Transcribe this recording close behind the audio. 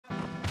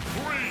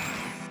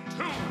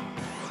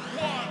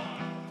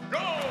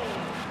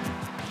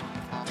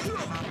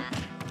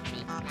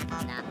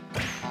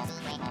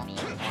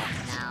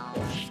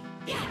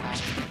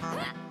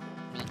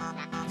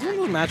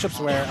some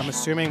matchups where I'm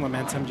assuming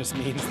momentum just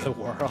means the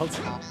world.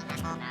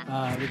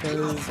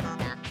 Because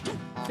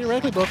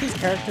theoretically both these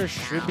characters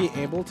should be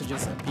able to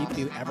just beat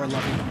the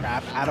ever-loving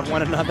crap out of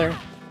one another.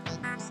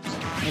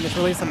 And it's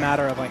really just a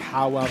matter of like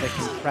how well they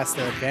can press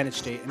their advantage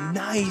state.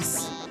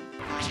 Nice!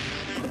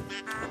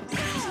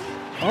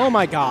 Oh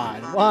my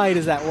god, why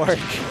does that work?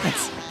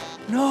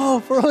 No,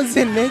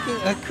 Frozen making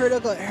a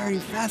critical error, he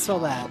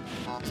fastball that.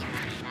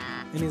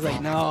 And he's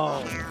like,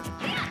 no.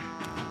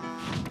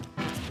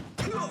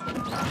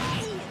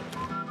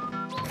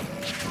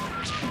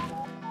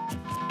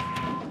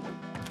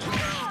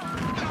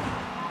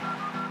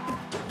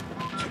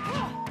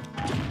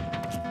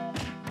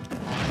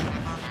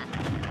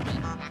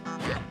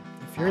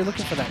 FuRy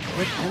looking for that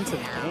quick end to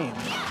the game.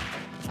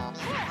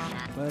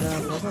 But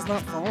Frozen's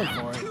not falling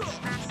for it.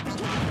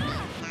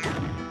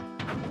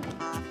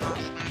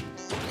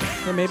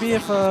 Yeah, maybe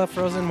if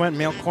Frozen went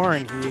male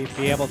corn, he'd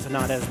be able to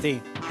not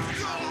SD.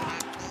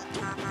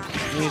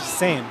 He's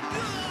saying.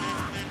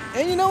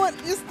 And you know what?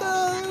 Just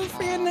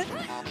freaking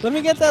let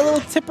me get that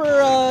little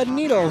tipper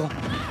needle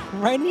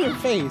right in your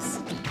face.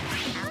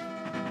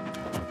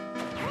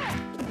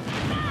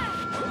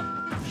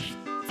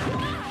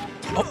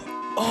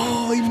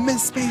 Oh, he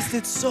misspaced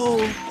it so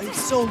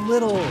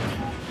little.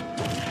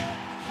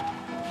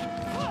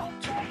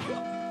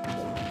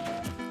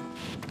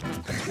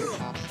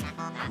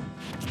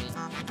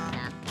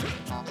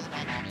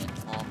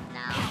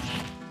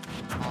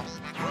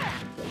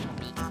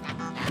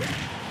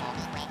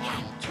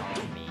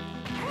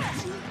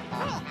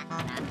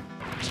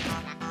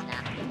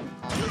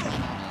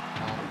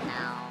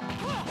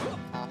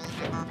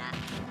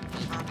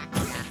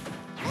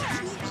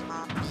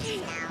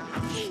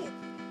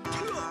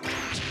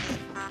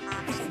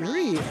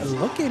 FuRy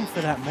looking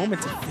for that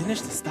moment to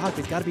finish the stock.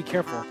 He's got to be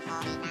careful.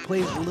 He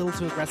plays a little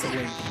too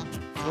aggressively.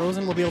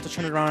 Frozen will be able to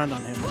turn it around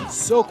on him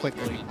so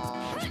quickly.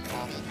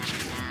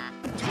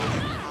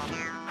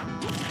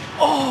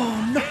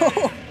 Oh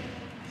no!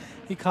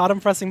 He caught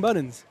him pressing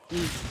buttons.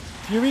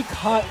 FuRy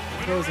caught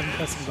Frozen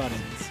pressing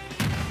buttons.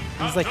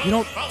 He's like, you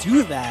don't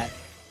do that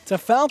to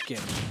Falcon.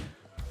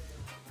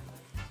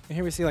 And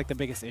here we see like the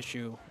biggest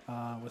issue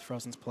with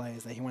Frozen's play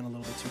is that he went a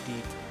little bit too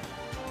deep.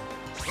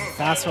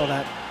 Fast roll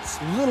that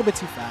a little bit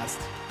too fast.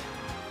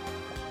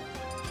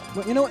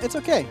 But you know what? It's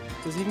okay,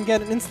 because you can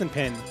get an instant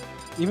pin.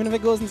 Even if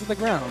it goes into the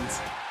ground,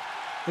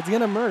 it's going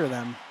to murder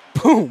them.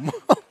 Boom!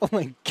 Oh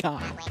my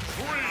god. 3,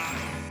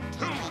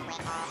 2,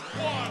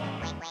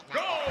 1,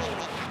 go!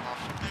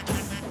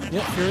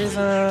 Yep,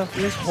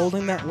 FuRy's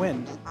holding that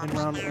win in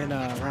round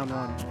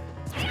one.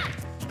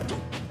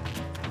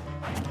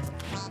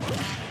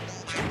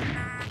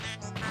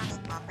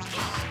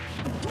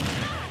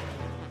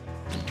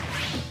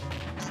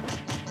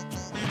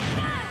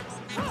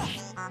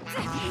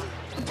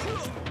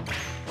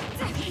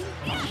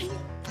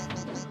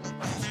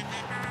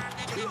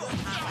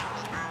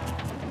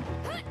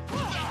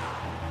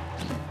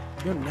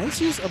 Yo, nice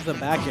use of the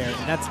back air,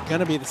 and that's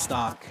gonna be the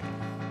stock.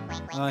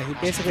 He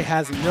basically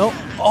has no.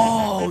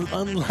 Oh,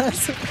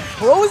 unless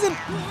Frozen.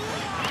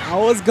 I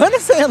was gonna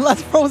say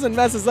unless Frozen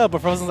messes up, but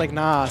Frozen's like,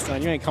 nah,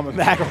 son, you ain't coming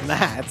back from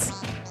that.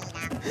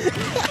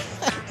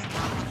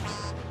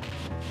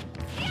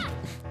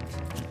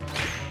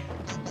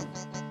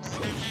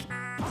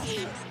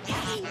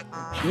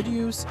 Good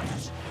use of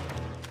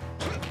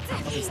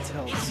his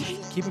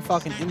tilts. Keeping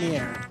Falcon in the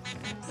air.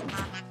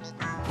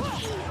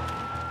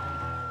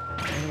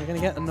 And we're gonna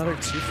get another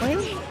 2-frame?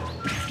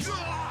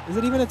 Is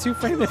it even a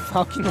 2-frame if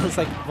Falcon was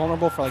like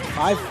vulnerable for like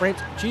 5 frames?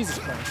 Jesus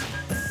Christ.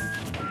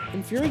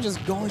 And FuRy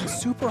just going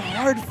super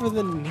hard for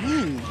the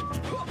knee.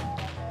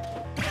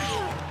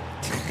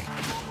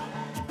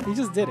 He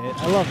just did it.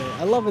 I love it.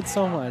 I love it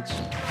so much.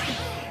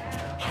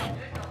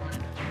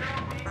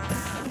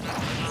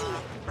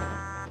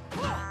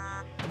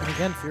 And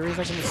again, FuRy's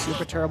like in a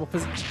super terrible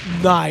position.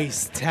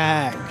 Nice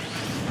tag.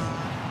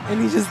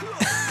 And he just...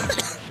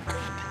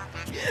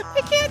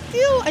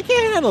 I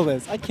can't handle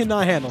this. I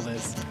cannot handle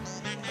this.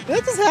 Did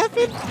that just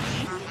happen?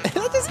 Did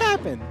that just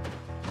happen?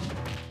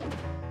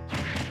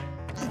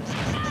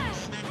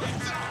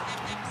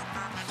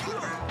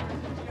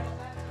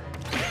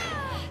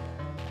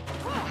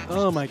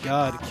 Oh my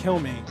god, kill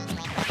me.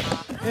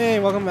 Hey,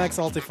 welcome back,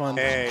 Salty Fun.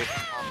 Hey.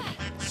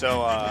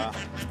 So,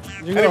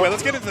 anyway,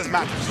 let's get into this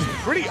match.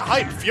 Pretty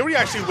hype. FuRy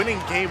actually winning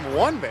game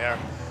 1 there.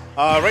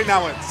 Right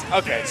now it's,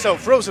 okay, so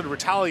Frozen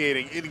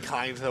retaliating in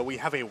kind. We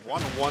have a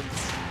 1-1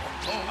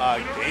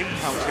 game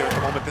count here at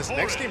the moment. This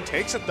next game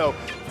takes it though.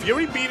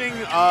 FuRy beating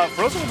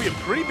Frozen will be a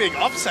pretty big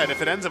upset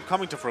if it ends up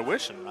coming to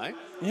fruition, right?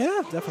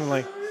 Yeah,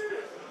 definitely.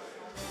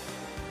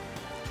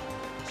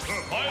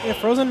 Yeah,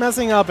 Frozen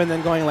messing up and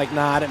then going like,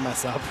 nah, I didn't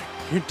mess up.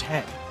 You're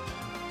dead.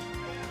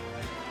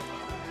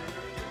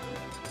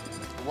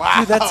 Wow.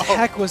 Dude, that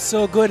tech was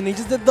so good, and he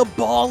just did the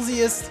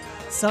ballsiest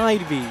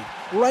side B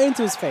right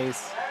into his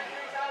face.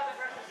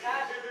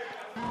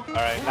 All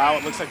right, now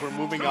it looks like we're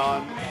moving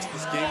on to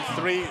this game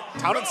 3.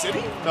 Town and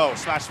City? No,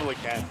 Smashville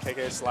again.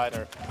 KK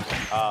Slider.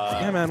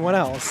 Yeah, man, what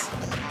else?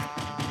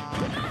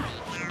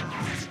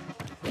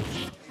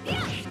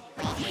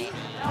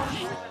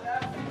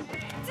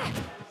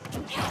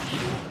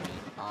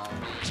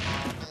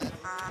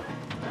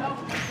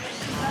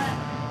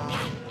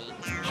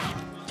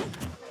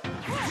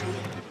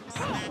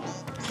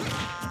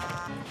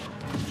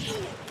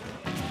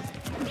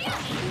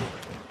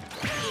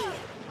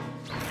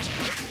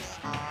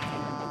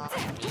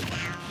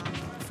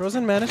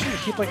 Frozen managed to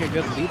keep like a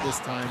good lead this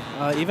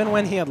time. Even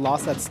when he had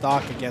lost that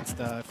stock against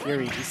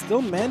FuRy, he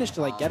still managed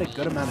to like get a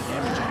good amount of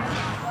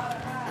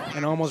damage in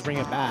and almost bring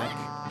it back.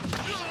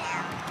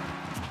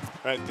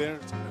 Right there,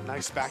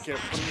 nice back air,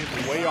 putting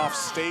it way off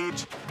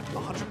stage.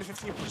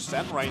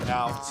 115% right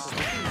now. This is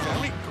looking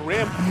very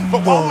grim.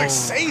 But while we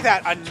say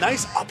that, a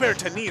nice up air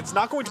to knee. It's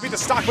not going to be the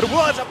stock, but it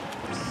was.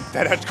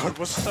 That edge guard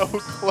was so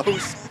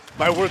close.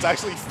 My words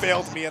actually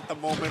failed me at the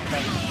moment.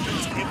 That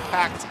his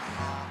impact.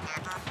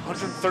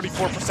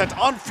 134%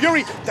 on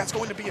FuRy. That's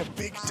going to be a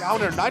big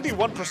downer.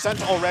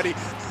 91% already.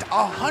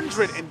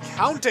 100 and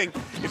counting.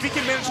 If he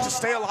can manage to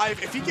stay alive,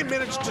 if he can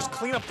manage to just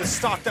clean up the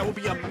stock, that will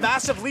be a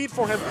massive lead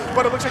for him.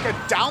 But it looks like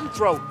a down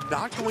throw.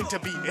 Not going to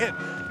be it.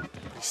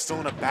 He's still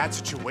in a bad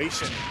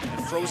situation.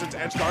 And Frozen's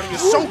edge guarding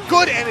is so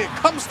good, and it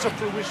comes to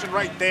fruition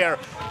right there.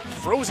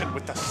 Frozen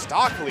with the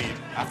stock lead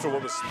after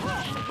what was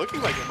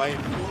looking like it might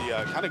be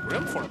kind of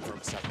grim for him for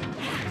a second.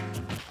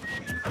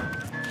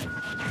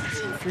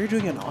 FuRy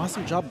doing an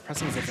awesome job of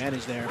pressing his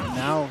advantage there.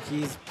 Now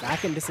he's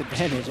back in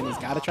disadvantage, and he's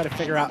got to try to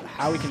figure out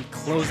how he can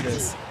close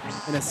this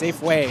in a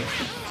safe way.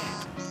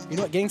 You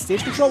know what? Getting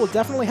stage control will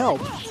definitely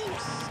help.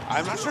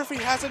 I'm not sure if he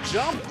has a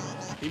jump.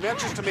 He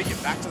manages to make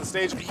it back to the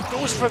stage, but he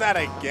goes for that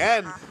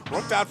again.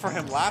 Worked out for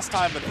him last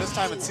time, but this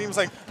time it seems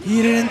like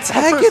he didn't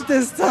tag it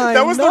this time.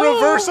 That was the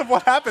reverse of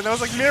what happened. That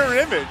was like mirror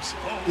image.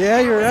 Yeah,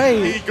 you're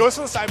right. He goes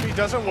to the side, but he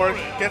doesn't work.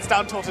 Gets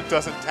down tilted,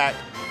 doesn't tag.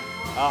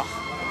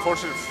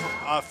 Unfortunate.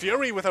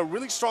 FuRy with a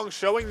really strong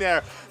showing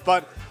there,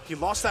 but he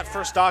lost that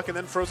first stock, and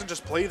then Frozen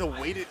just played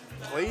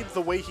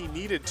the way he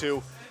needed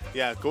to.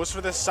 Yeah, goes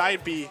for this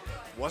side B.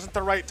 Wasn't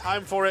the right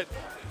time for it.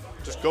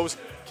 Just goes,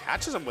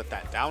 catches him with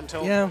that down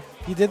tilt. Yeah,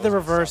 he did the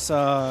reverse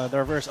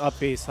up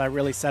B, so I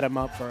really set him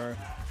up for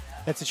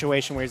that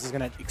situation where he's just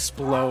gonna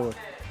explode.